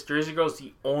say this: Jersey Girl is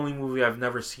the only movie I've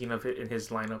never seen of it in his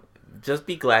lineup. Just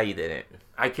be glad you didn't.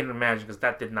 I can imagine because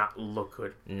that did not look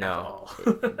good. No, at all.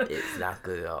 It's not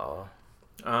good at all.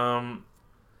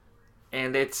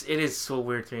 And it is so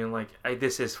weird to me. And like,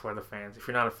 this is for the fans. If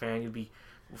you're not a fan, you'd be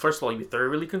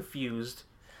thoroughly confused.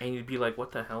 And you'd be like,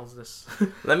 what the hell is this?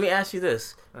 Let me ask you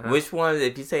this. Which one,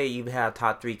 if you say you have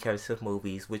top 3 Kevin Smith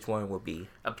movies, which one would be?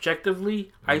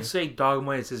 Objectively, I'd say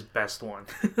Dogma is his best one.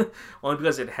 Only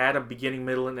because it had a beginning,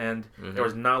 middle, and end. There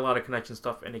was not a lot of connection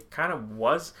stuff. And it kind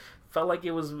of felt like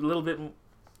it was a little bit,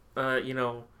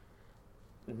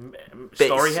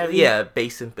 story heavy. Yeah,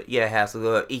 it has a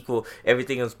little equal,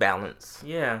 everything is balanced.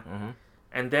 Yeah.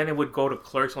 And then it would go to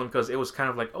Clerks one because it was kind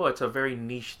of like, oh, it's a very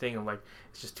niche thing of like,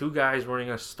 it's just 2 guys running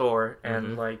a store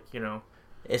and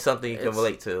it's something you can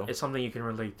relate to. It's something you can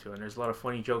relate to, and there's a lot of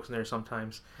funny jokes in there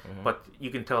sometimes, but you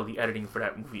can tell the editing for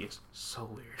that movie is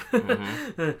so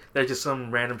weird. There's just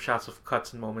some random shots of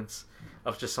cuts and moments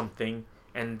of just something,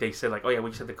 and they said like, oh yeah, we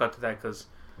just had to cut to that because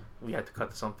we had to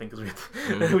cut to something because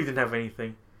we didn't have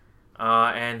anything.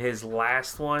 And his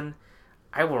last one,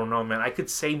 I don't know, man. I could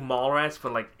say Mallrats,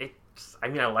 but like I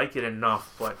like it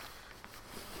enough, but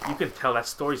you can tell that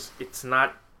story's it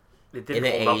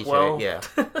didn't hold up well. Yeah.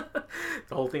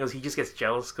 The whole thing is he just gets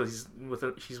jealous because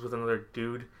she's with another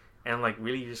dude, and like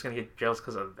really you're just gonna get jealous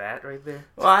because of that right there.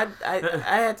 Well, I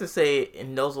had to say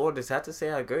in those orders. I have to say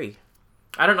I agree.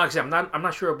 I don't know. Actually, I'm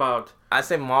not sure about. I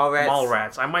say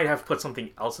Mallrats. I might have put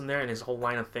something else in there in his whole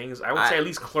line of things. I would say at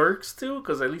least Clerks 2,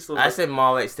 because at least those. I said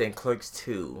Mallrats, then Clerks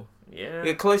 2.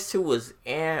 Yeah, Clerks 2 was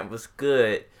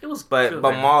good. It was, but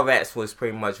Mallrats was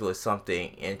pretty much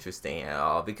something interesting at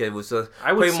all because it was just.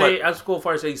 I would say I'd go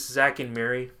far as say Zack and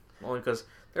Miri, only because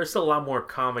there's still a lot more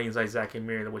comedies like Zack and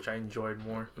Miri, which I enjoyed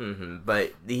more.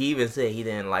 But he even said he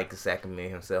didn't like Zack and Miri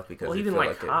himself because he didn't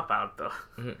like Cop Out though.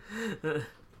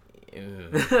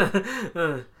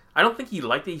 I don't think he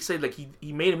liked it. He said like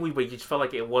he made a movie, but he just felt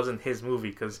like it wasn't his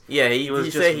movie because he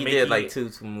said he did like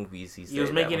two movies. He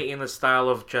was making it in the style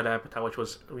of Judd Apatow, which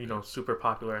was super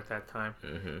popular at that time.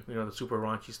 The super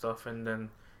raunchy stuff, and then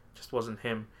just wasn't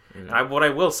him. What I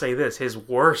will say his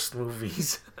worst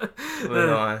movies.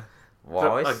 The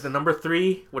number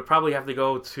 3 would probably have to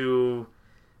go to,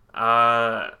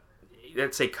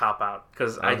 let's say Cop Out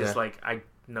because I just I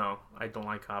don't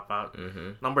like Cop Out.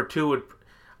 Number 2 would.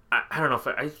 I don't know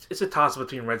if it's a toss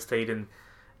between Red State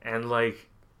and like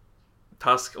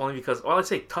Tusk, only because I'd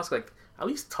say Tusk, like at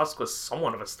least Tusk was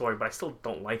somewhat of a story, but I still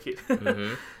don't like it.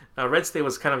 Red State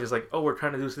was kind of just like, oh, we're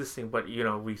trying to do this thing, but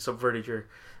we subverted your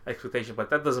expectation, but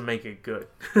that doesn't make it good.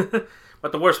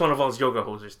 But the worst one of all is Yoga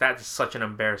Hosers. That is such an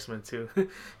embarrassment too.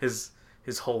 His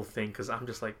whole thing, because I'm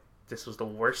just like, this was the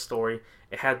worst story.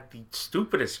 It had the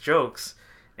stupidest jokes,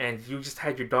 and you just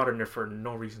had your daughter in there for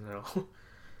no reason at all.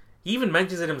 He even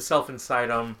mentions it himself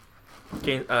inside in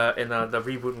the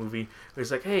reboot movie. Where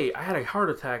he's like, "Hey, I had a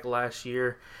heart attack last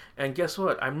year, and guess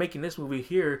what? I'm making this movie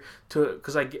here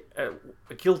because I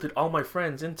guilted all my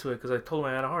friends into it because I told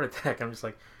them I had a heart attack." And I'm just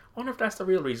like, I wonder if that's the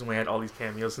real reason we had all these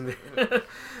cameos in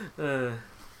there.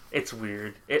 It's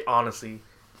weird. It honestly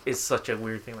is such a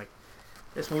weird thing. Like,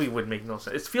 this movie would make no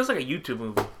sense. It feels like a YouTube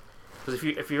movie. Because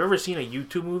if you've ever seen a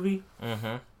YouTube movie.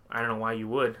 I don't know why you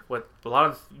would, but a lot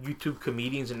of YouTube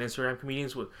comedians and Instagram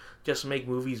comedians would just make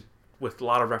movies with a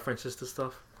lot of references to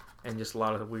stuff and just a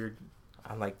lot of weird.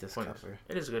 I like this cover.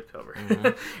 It is a good cover.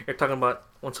 You're talking about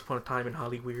Once Upon a Time in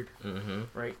Hollywood,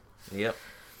 right? Yep.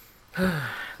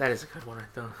 That is a good one, right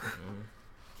there.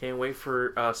 Can't wait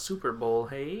for Super Bowl,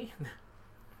 hey?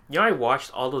 You know, I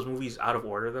watched all those movies out of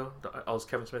order though. All those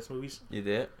Kevin Smith movies. You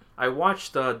did? I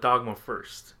watched Dogma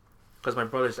first because my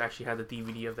brothers actually had the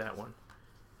DVD of that one.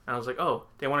 And I was like, oh.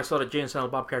 Then when I saw the Jay and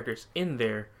Silent Bob characters in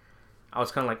there, I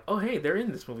was kind of like, oh hey, they're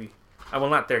in this movie. Well,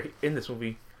 not they're in this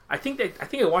movie. I think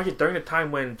I watched it during the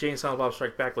time when Jay and Silent Bob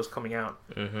Strike Back was coming out.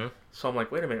 Mm-hmm. So I'm like,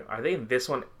 wait a minute, are they in this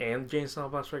one and Jay and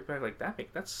Silent Bob Strike Back? Like that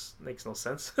makes no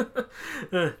sense.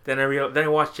 Then I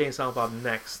watched Jay and Silent Bob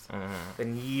next. Mm-hmm.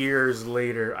 Then years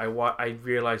later, I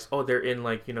realized, oh, they're in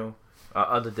like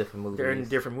other different movies. They're in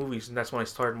different movies, and that's when I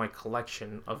started my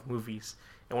collection of movies.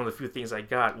 And one of the few things I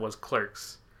got was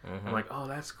Clerks. Mm-hmm. I'm like, oh,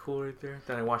 that's cool right there.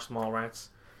 Then I watched Mallrats.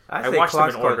 I watched them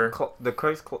in order. The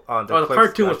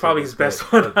cartoon was probably his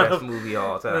best one. The best movie of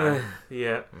all time.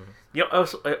 Yeah.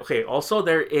 Mm-hmm. Also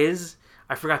there is,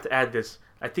 I forgot to add this.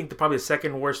 I think probably the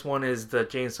second worst one is the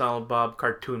Jay and Silent Bob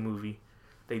cartoon movie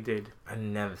they did. I've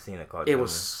never seen a cartoon. It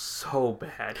was so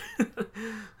bad.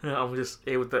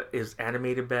 It was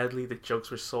animated badly. The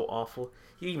jokes were so awful.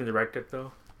 He even directed it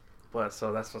though. But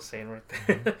so that's what I'm saying right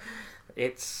there. Mm-hmm.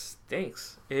 It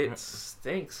stinks. It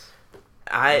stinks.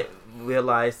 I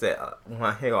realized that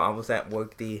I was at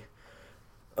work the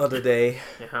other day,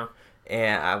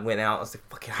 and I went out. I was like,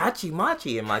 "Fucking Hachi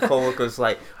Machi," and my coworker's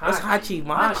like, "What's Hachi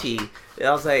Machi?" And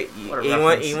I was like, "You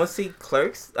want to see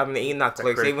Clerks? I mean, not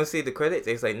Clerks. You want to see the credits?"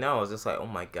 They was like, "No." I was just like, "Oh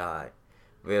my god,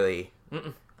 really?"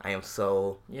 Mm-mm. I am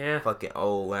so fucking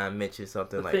old when I mention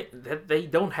something that they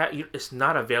don't have. It's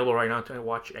not available right now to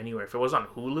watch anywhere. If it was on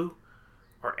Hulu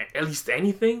or at least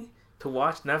anything to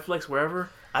watch, Netflix, wherever.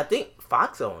 I think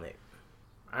Fox own it.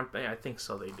 I think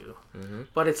so. They do. Mm-hmm.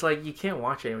 But it's like you can't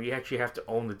watch it. You actually have to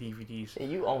own the DVDs.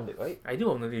 And you owned it, right? I do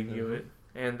own the DVD of it,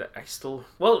 and I still.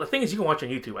 Well, the thing is, you can watch it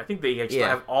on YouTube. I think they actually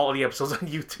have all the episodes on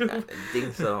YouTube. I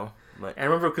think so. But... And I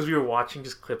remember because we were watching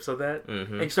just clips of that,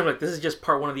 and you start like, "This is just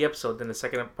part one of the episode." Then the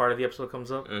second part of the episode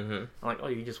comes up. Mm-hmm. I'm like, "Oh,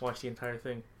 you just watch the entire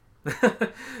thing."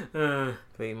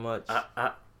 Pretty much.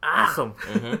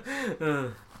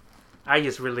 I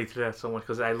just relate to that so much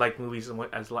because I like movies a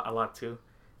lot too,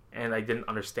 and I didn't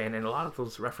understand a lot of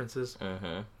those references,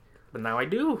 but now I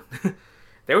do.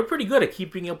 They were pretty good at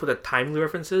keeping up with the timely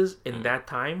references in that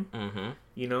time, because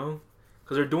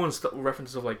they're doing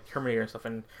references of like Terminator and stuff,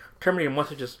 and Terminator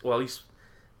must have at least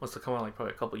must have come out like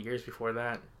probably a couple of years before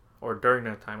that or during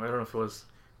that time. I don't know if it was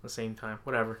the same time.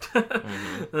 Whatever.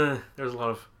 There's a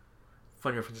lot of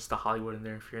fun references to Hollywood in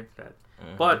there if you're into that,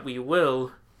 but we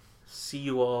will. See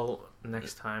you all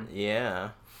next time. Yeah.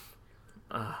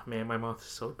 Man, my mouth is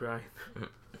so dry.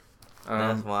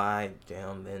 That's why I've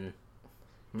been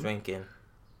drinking.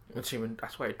 That's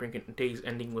why I drink it days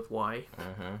ending with Y.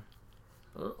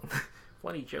 Oh,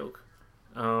 funny joke.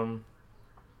 What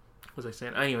was I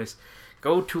saying? Anyways,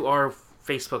 go to our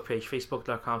Facebook page,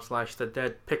 facebook.com/the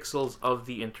dead pixels of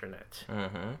the internet.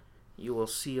 You will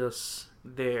see us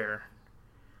there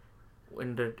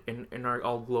in our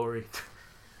all glory.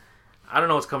 I don't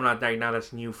know what's coming out right now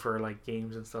that's new for like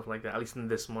games and stuff like that. At least in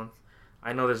this month,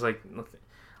 I know there's like nothing.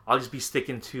 I'll just be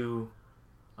sticking to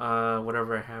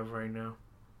whatever I have right now.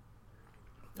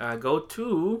 Go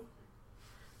to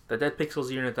the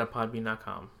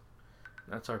deadpixelsunit.podbean.com.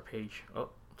 That's our page.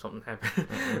 Oh, something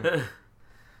happened.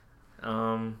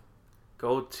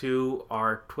 Go to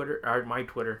our Twitter, my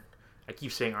Twitter. I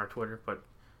keep saying our Twitter, but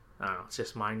I don't know. It's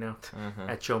just mine now.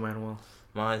 At Joe Manuel.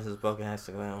 Mine is broken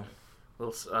Instagram.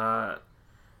 We'll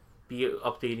be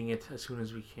updating it as soon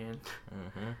as we can.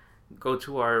 Go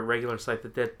to our regular site, the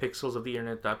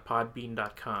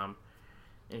deadpixelsoftheinternet.podbean.com.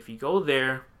 And if you go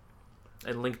there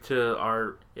and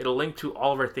it'll link to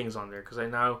all of our things on there, because I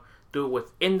now do it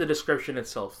within the description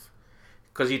itself.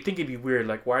 Because you'd think it'd be weird,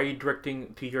 like, why are you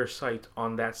directing to your site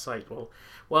on that site?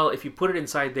 Well, if you put it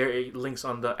inside there, it links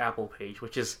on the Apple page,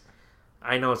 which is,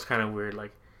 I know it's kind of weird,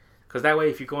 like, because that way,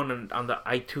 if you go on the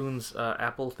iTunes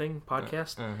Apple thing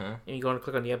podcast, and you go and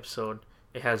click on the episode,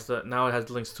 it has the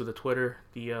links to the Twitter,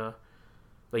 the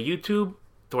YouTube,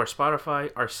 to our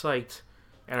Spotify, our site,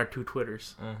 and our 2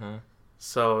 Twitters.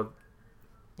 So,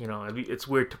 it's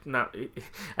weird to not.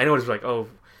 I know it's like, oh,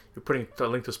 you're putting the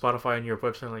link to Spotify on your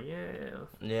website. I'm like,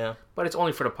 yeah. But it's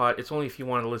only for the pod. It's only if you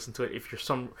want to listen to it. If you're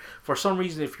for some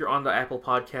reason, if you're on the Apple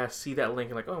podcast, see that link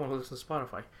and like, oh, I want to listen to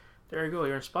Spotify. There you go.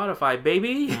 You're on Spotify,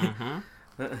 baby.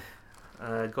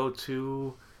 Go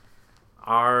to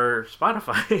our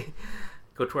Spotify.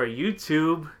 Go to our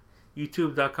YouTube.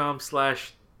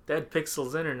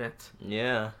 YouTube.com/deadpixelsinternet.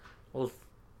 Yeah. We'll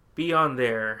be on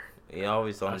there. You're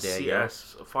always on there, see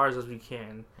us as far as we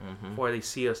can before they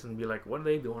see us and be like, what are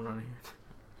they doing on here?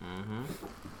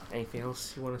 Anything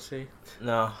else you want to say?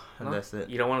 No, that's it.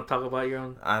 You don't want to talk about your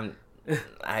own?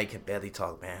 I can barely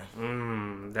talk,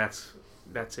 man. That's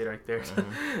That's it right there.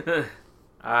 Mm-hmm.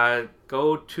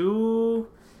 Go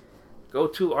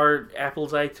to our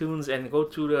Apple's iTunes and go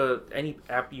to any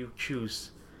app you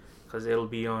choose, because it'll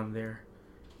be on there.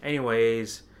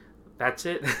 Anyways, that's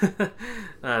it.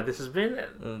 This has been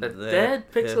the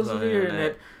Dead Pixels of the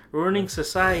Internet, ruining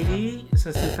society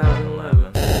since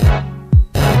 2011.